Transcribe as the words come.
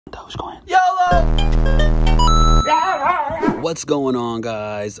Dogecoin. YOLO! What's going on,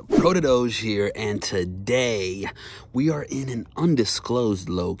 guys? Protodoge here, and today we are in an undisclosed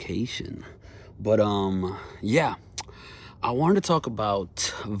location. But yeah, I wanted to talk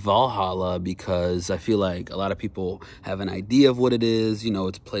about Valhalla because I feel like a lot of people have an idea of what it is. You know,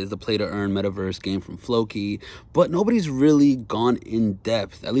 it's the play to earn metaverse game from FLOKI, but nobody's really gone in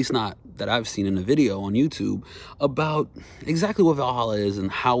depth, at least not that I've seen in a video on YouTube, about exactly what Valhalla is and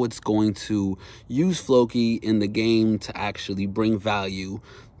how it's going to use FLOKI in the game to actually bring value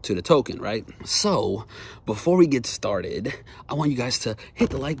to the token, right? So before we get started, I want you guys to hit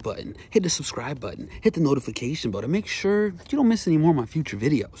the like button, hit the subscribe button, hit the notification button, make sure you don't miss any more of my future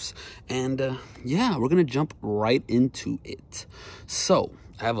videos. And yeah, we're gonna jump right into it. So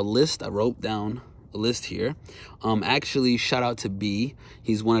I have a list. I wrote down a list here. Actually, shout out to B.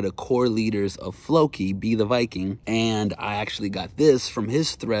 He's one of the core leaders of FLOKI, B the Viking, and I actually got this from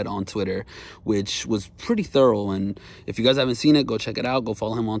his thread on Twitter, which was pretty thorough. And if you guys haven't seen it, go check it out. Go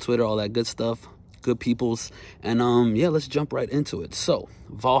follow him on Twitter, all that good stuff. Good peoples. And yeah, let's jump right into it. So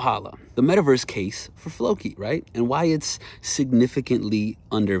Valhalla, the metaverse case for FLOKI, right? And why it's significantly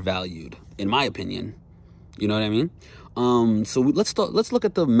undervalued, in my opinion. You know what I mean? So let's look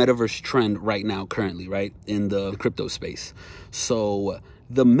at the metaverse trend right now, currently, right, in the crypto space. So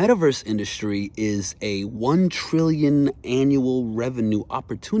the metaverse industry is a 1 trillion annual revenue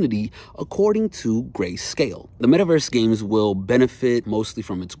opportunity, according to Grayscale. The metaverse games will benefit mostly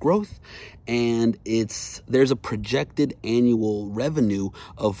from its growth, and there's a projected annual revenue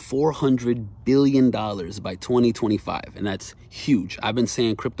of $400 billion by 2025, and that's huge. I've been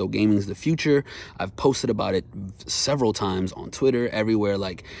saying crypto gaming is the future. I've posted about it several times on Twitter, everywhere.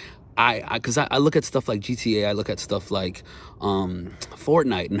 Like, because I look at stuff like GTA, I look at stuff like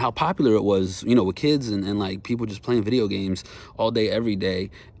Fortnite and how popular it was, you know, with kids and like people just playing video games all day, every day.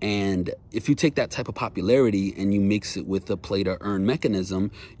 And if you take that type of popularity and you mix it with the play to earn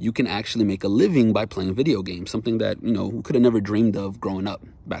mechanism, you can actually make a living by playing video games, something that, you know, we could have never dreamed of growing up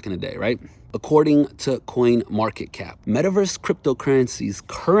back in the day, right? According to CoinMarketCap, metaverse cryptocurrencies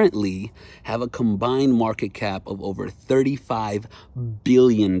currently have a combined market cap of over $35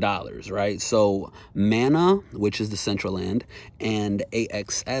 billion, right? So Mana, which is the Decentraland, and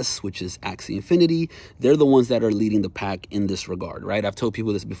AXS, which is Axie Infinity, they're the ones that are leading the pack in this regard, right? I've told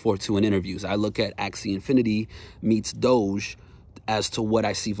people this before too in interviews. I look at Axie Infinity meets Doge as to what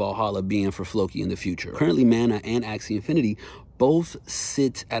I see Valhalla being for FLOKI in the future. Currently, Mana and Axie Infinity both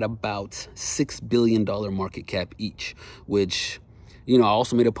sit at about $6 billion market cap each, which, you know, I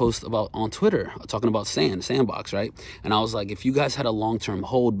also made a post about on Twitter talking about Sandbox, right? And I was like, if you guys had a long-term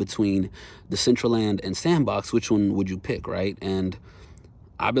hold between the Decentraland and Sandbox, which one would you pick, right? And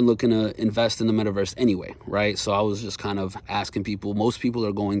I've been looking to invest in the metaverse anyway, right? So I was just kind of asking people. Most people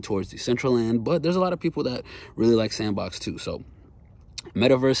are going towards the Decentraland, but there's a lot of people that really like Sandbox too. So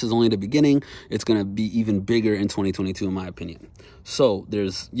metaverse is only the beginning. It's going to be even bigger in 2022, in my opinion. So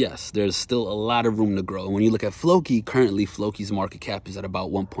there's still a lot of room to grow. And when you look at FLOKI, currently FLOKI's market cap is at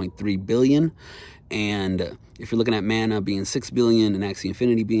about 1.3 billion. And if you're looking at Mana being 6 billion and Axie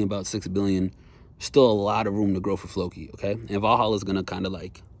Infinity being about 6 billion, still a lot of room to grow for FLOKI, okay? And Valhalla is going to kind of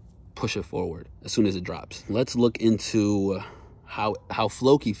like push it forward as soon as it drops. Let's look into how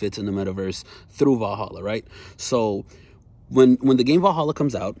FLOKI fits in the metaverse through Valhalla, right? So when the game Valhalla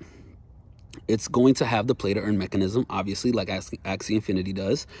comes out, it's going to have the play to earn mechanism, obviously, like Axie Infinity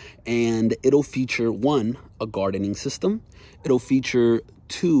does. And it'll feature, 1, a gardening system. It'll feature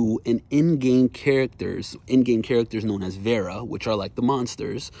 2, an in-game characters known as Vera, which are like the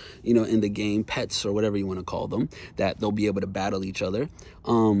monsters, you know, in the game, pets or whatever you want to call them, that they'll be able to battle each other.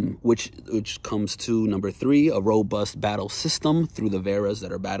 Which comes to number 3, a robust battle system through the Veras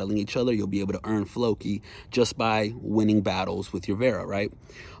that are battling each other. You'll be able to earn FLOKI just by winning battles with your Vera, right?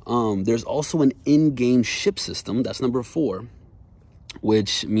 There's also an in-game ship system. That's number 4,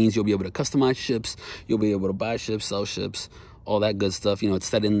 which means you'll be able to customize ships. You'll be able to buy ships, sell ships, all that good stuff. You know, it's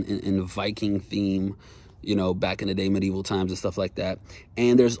set in Viking theme, you know, back in the day, medieval times and stuff like that.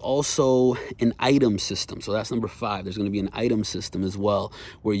 And there's also an item system. So that's number 5. There's going to be an item system as well,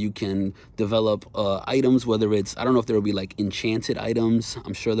 where you can develop items, whether it's, I don't know if there will be like enchanted items.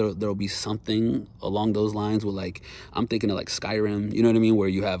 I'm sure there'll be something along those lines with, like, I'm thinking of like Skyrim, you know what I mean? Where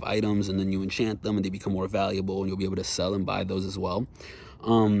you have items and then you enchant them and they become more valuable and you'll be able to sell and buy those as well.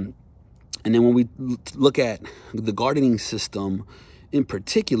 And then when we look at the gardening system in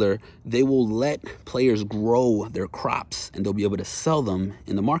particular, they will let players grow their crops and they'll be able to sell them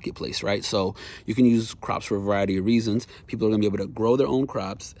in the marketplace, right? So you can use crops for a variety of reasons. People are going to be able to grow their own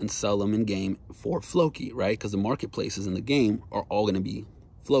crops and sell them in game for FLOKI, right? Because the marketplaces in the game are all going to be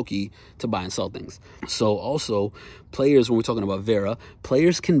FLOKI to buy and sell things. So also, players, when we're talking about Vera,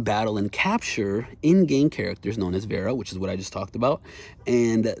 players can battle and capture in-game characters known as Vera, which is what I just talked about,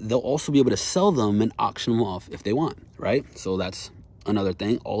 and they'll also be able to sell them and auction them off if they want, right? So that's another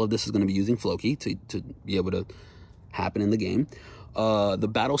thing. All of this is going to be using FLOKI to be able to happen in the game. The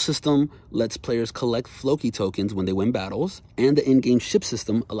battle system lets players collect FLOKI tokens when they win battles, and the in-game ship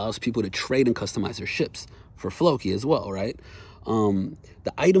system allows people to trade and customize their ships for FLOKI as well, right?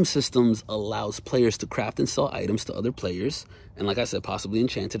 The item systems allows players to craft and sell items to other players, and like I said, possibly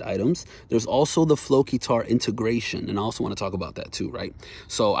enchanted items. There's also the FLOKI integration, and I also want to talk about that too, right?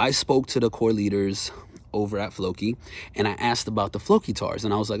 So I spoke to the core leaders over at FLOKI, and I asked about the FLOKI,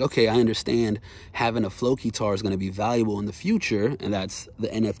 and I was like, okay, I understand having a FLOKI is going to be valuable in the future, and that's the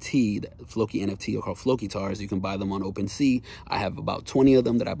NFT, the FLOKI NFT are called FLOKI. You can buy them on OpenSea. I have about 20 of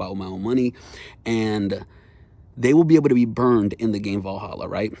them that I bought with my own money, and they will be able to be burned in the game Valhalla,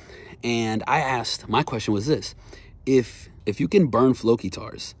 right? And I asked, my question was this: if you can burn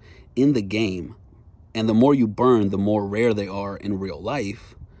FLOKI in the game, and the more you burn, the more rare they are in real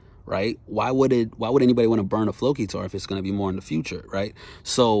life, right? Why would anybody want to burn a FLOKI if it's going to be more in the future, right?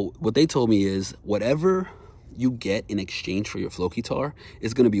 So what they told me is whatever you get in exchange for your FLOKI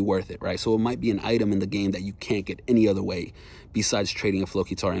is going to be worth it, right? So it might be an item in the game that you can't get any other way besides trading a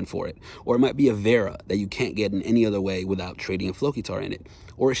FLOKI in for it. Or it might be a Vera that you can't get in any other way without trading a FLOKI in it.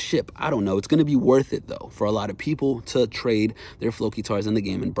 Or a ship, I don't know. It's going to be worth it though for a lot of people to trade their FLOKI in the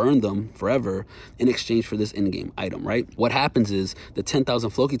game and burn them forever in exchange for this in-game item, right? What happens is the 10,000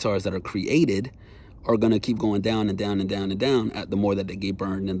 FLOKI that are created are going to keep going down and down and down and down at the more that they get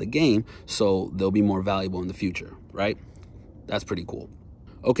burned in the game, so they'll be more valuable in the future, right? That's pretty cool.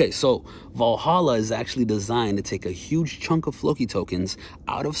 Okay, so Valhalla is actually designed to take a huge chunk of FLOKI tokens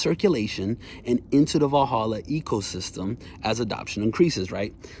out of circulation and into the Valhalla ecosystem as adoption increases,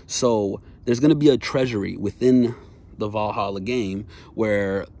 right? So there's going to be a treasury within the Valhalla game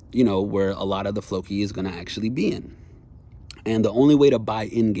where, you know, where a lot of the FLOKI is going to actually be in. And the only way to buy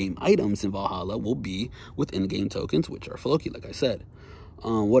in-game items in Valhalla will be with in-game tokens, which are FLOKI, like I said.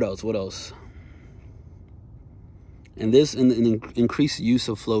 What else? And this increased use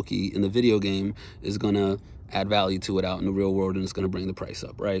of FLOKI in the video game is going to add value to it out in the real world, and it's going to bring the price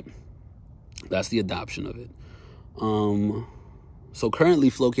up, right? That's the adoption of it. So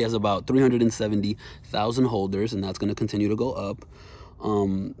currently, FLOKI has about 370,000 holders, and that's going to continue to go up.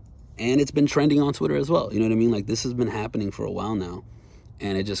 And it's been trending on Twitter as well. You know what I mean? Like, this has been happening for a while now,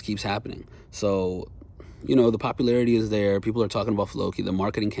 and it just keeps happening. So, you know, the popularity is there. People are talking about FLOKI. The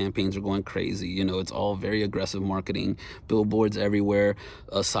marketing campaigns are going crazy. You know, it's all very aggressive marketing. Billboards everywhere.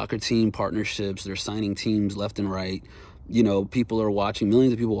 Soccer team partnerships. They're signing teams left and right. You know, people are watching.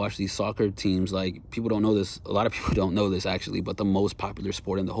 Millions of people watch these soccer teams. Like, people don't know this. A lot of people don't know this, actually. But the most popular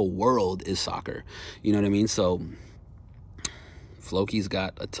sport in the whole world is soccer. You know what I mean? So FLOKI's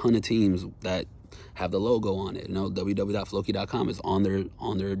got a ton of teams that have the logo on it. You know, www.floki.com is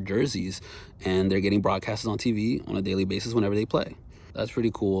on their jerseys, and they're getting broadcasted on TV on a daily basis whenever they play. That's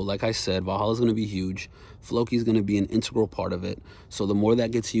pretty cool. Like I said, Valhalla is going to be huge. FLOKI is going to be an integral part of it. So the more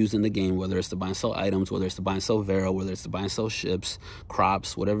that gets used in the game, whether it's to buy and sell items, whether it's to buy and sell Vera, whether it's to buy and sell ships,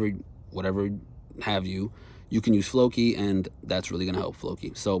 crops, whatever have you, you can use FLOKI, and that's really going to help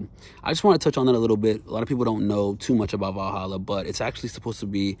FLOKI. So I just want to touch on that a little bit. A lot of people don't know too much about Valhalla, but it's actually supposed to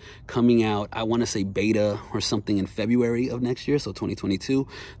be coming out, I want to say beta or something, in February of next year, so 2022.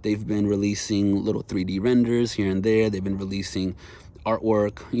 They've been releasing little 3D renders here and there. They've been releasing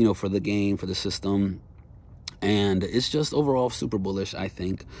artwork, you know, for the game, for the system. And it's just overall super bullish, I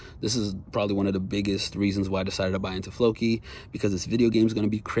think. This is probably one of the biggest reasons why I decided to buy into FLOKI, because this video game is going to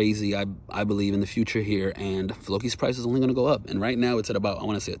be crazy, I believe, in the future here. And FLOKI's price is only going to go up. And right now it's at about, I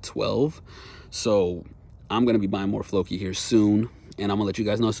want to say, at 12. So I'm going to be buying more FLOKI here soon. And I'm going to let you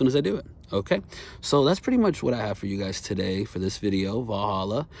guys know as soon as I do it. Okay? So that's pretty much what I have for you guys today for this video,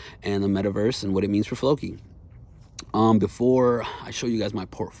 Valhalla and the metaverse and what it means for FLOKI. Before I show you guys my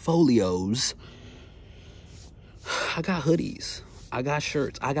portfolios, I got hoodies, I got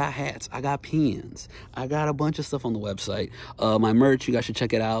shirts, I got hats, I got pins, I got a bunch of stuff on the website. My merch, you guys should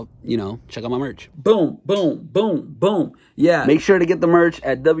check it out. You know, check out my merch. Boom, boom, boom, boom. Yeah, make sure to get the merch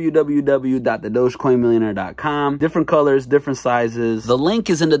at www.thedogecoinmillionaire.com. Different colors, different sizes. The link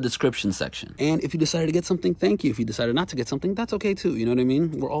is in the description section. And if you decided to get something, thank you. If you decided not to get something, that's okay too. You know what I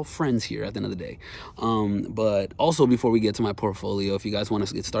mean? We're all friends here at the end of the day. But also, before we get to my portfolio, if you guys want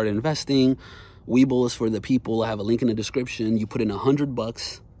to get started investing, WeBull is for the people. I have a link in the description. You put in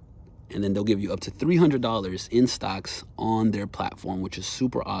 $100, and then they'll give you up to $300 in stocks on their platform, which is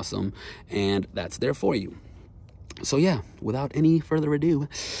super awesome, and that's there for you. So yeah, without any further ado,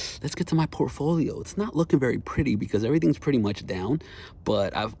 let's get to my portfolio. It's not looking very pretty because everything's pretty much down,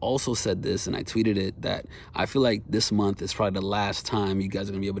 but I've also said this and I tweeted it that I feel like this month is probably the last time you guys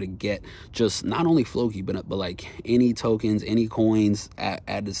are gonna be able to get just not only FLOKI, but like any tokens, any coins at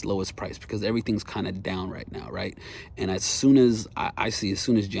its lowest price, because everything's kind of down right now, right? And as soon as I see, as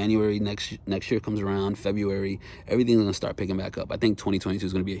soon as January next year comes around, February, everything's gonna start picking back up. I think 2022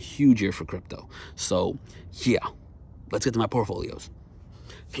 is gonna be a huge year for crypto. So yeah. Let's get to my portfolios.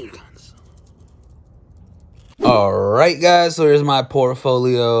 Finger guns. All right, guys. So here's my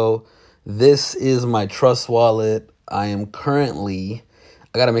portfolio. This is my trust wallet. I am currently,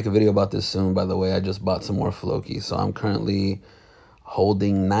 I got to make a video about this soon, by the way. I just bought some more FLOKI. So I'm currently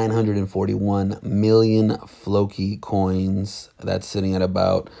holding 941 million FLOKI coins. That's sitting at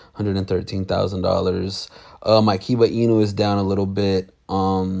about $113,000. My Kiba Inu is down a little bit.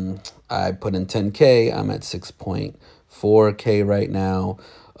 I put in 10K. I'm at 6.4K right now.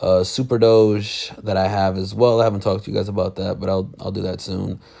 Super Doge that I have as well. I haven't talked to you guys about that, but I'll do that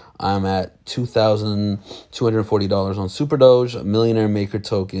soon. I'm at $2,240 on Super Doge. A Millionaire Maker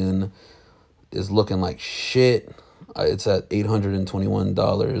token is looking like shit. It's at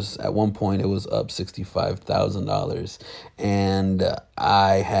 $821. At one point, it was up $65,000, and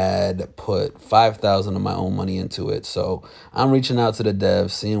I had put $5,000 of my own money into it. So I'm reaching out to the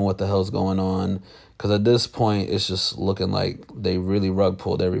devs, seeing what the hell's going on, because at this point, it's just looking like they really rug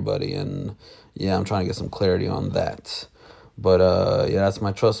pulled everybody, and yeah, I'm trying to get some clarity on that. But yeah, that's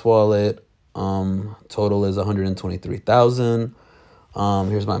my trust wallet. Total is $123,000.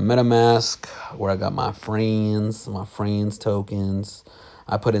 Here's my MetaMask where I got my friends tokens.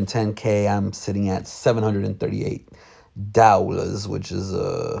 I put in 10K. I'm sitting at $738, which is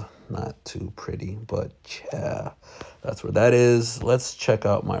not too pretty, but yeah, that's where that is. Let's check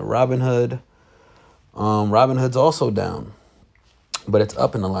out my Robinhood. Robinhood's also down, but it's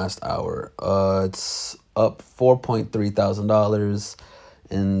up in the last hour. It's up $4.3 thousand.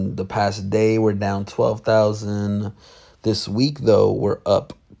 In the past day, we're down $12,000. This week, though, we're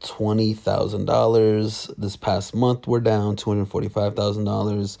up $20,000. This past month, we're down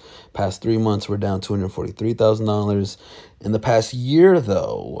 $245,000. Past 3 months, we're down $243,000. In the past year,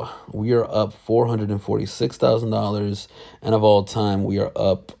 though, we are up $446,000. And of all time, we are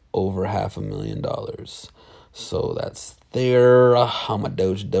up over $500,000. So that's there. How my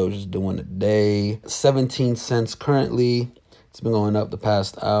Doge is doing today. 17 cents currently. It's been going up the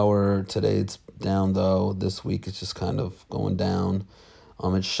past hour. Today, it's down though. This week it's just kind of going down.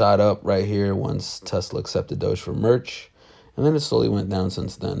 It shot up right here once Tesla accepted Doge for merch, and then it slowly went down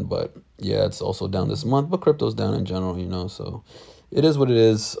since then. But yeah, it's also down this month, but crypto's down in general, you know, so it is what it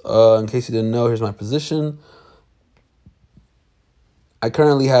is. In case you didn't know, here's my position. I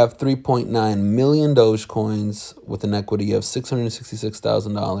currently have 3.9 million Dogecoins with an equity of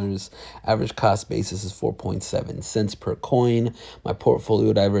 $666,000. Average cost basis is 4.7 cents per coin. My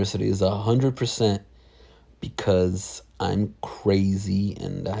portfolio diversity is 100% because I'm crazy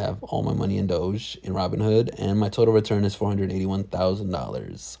and I have all my money in Doge in Robinhood, and my total return is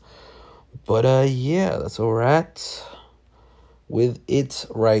 $481,000. But yeah, that's where we're at with it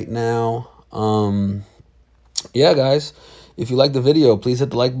right now. Yeah, guys. If you like the video, please hit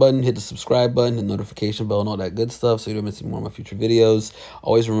the like button, hit the subscribe button, hit the notification bell, and all that good stuff so you don't miss any more of my future videos.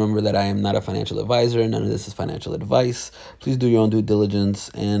 Always remember that I am not a financial advisor. None of this is financial advice. Please do your own due diligence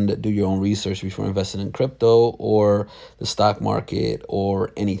and do your own research before investing in crypto or the stock market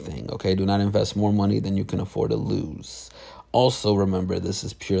or anything, okay? Do not invest more money than you can afford to lose. Also, remember, this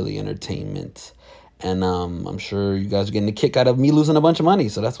is purely entertainment. And I'm sure you guys are getting a kick out of me losing a bunch of money,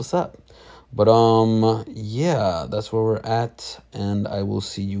 so that's what's up. But yeah, that's where we're at, and I will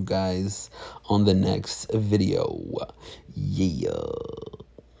see you guys on the next video. Yeah.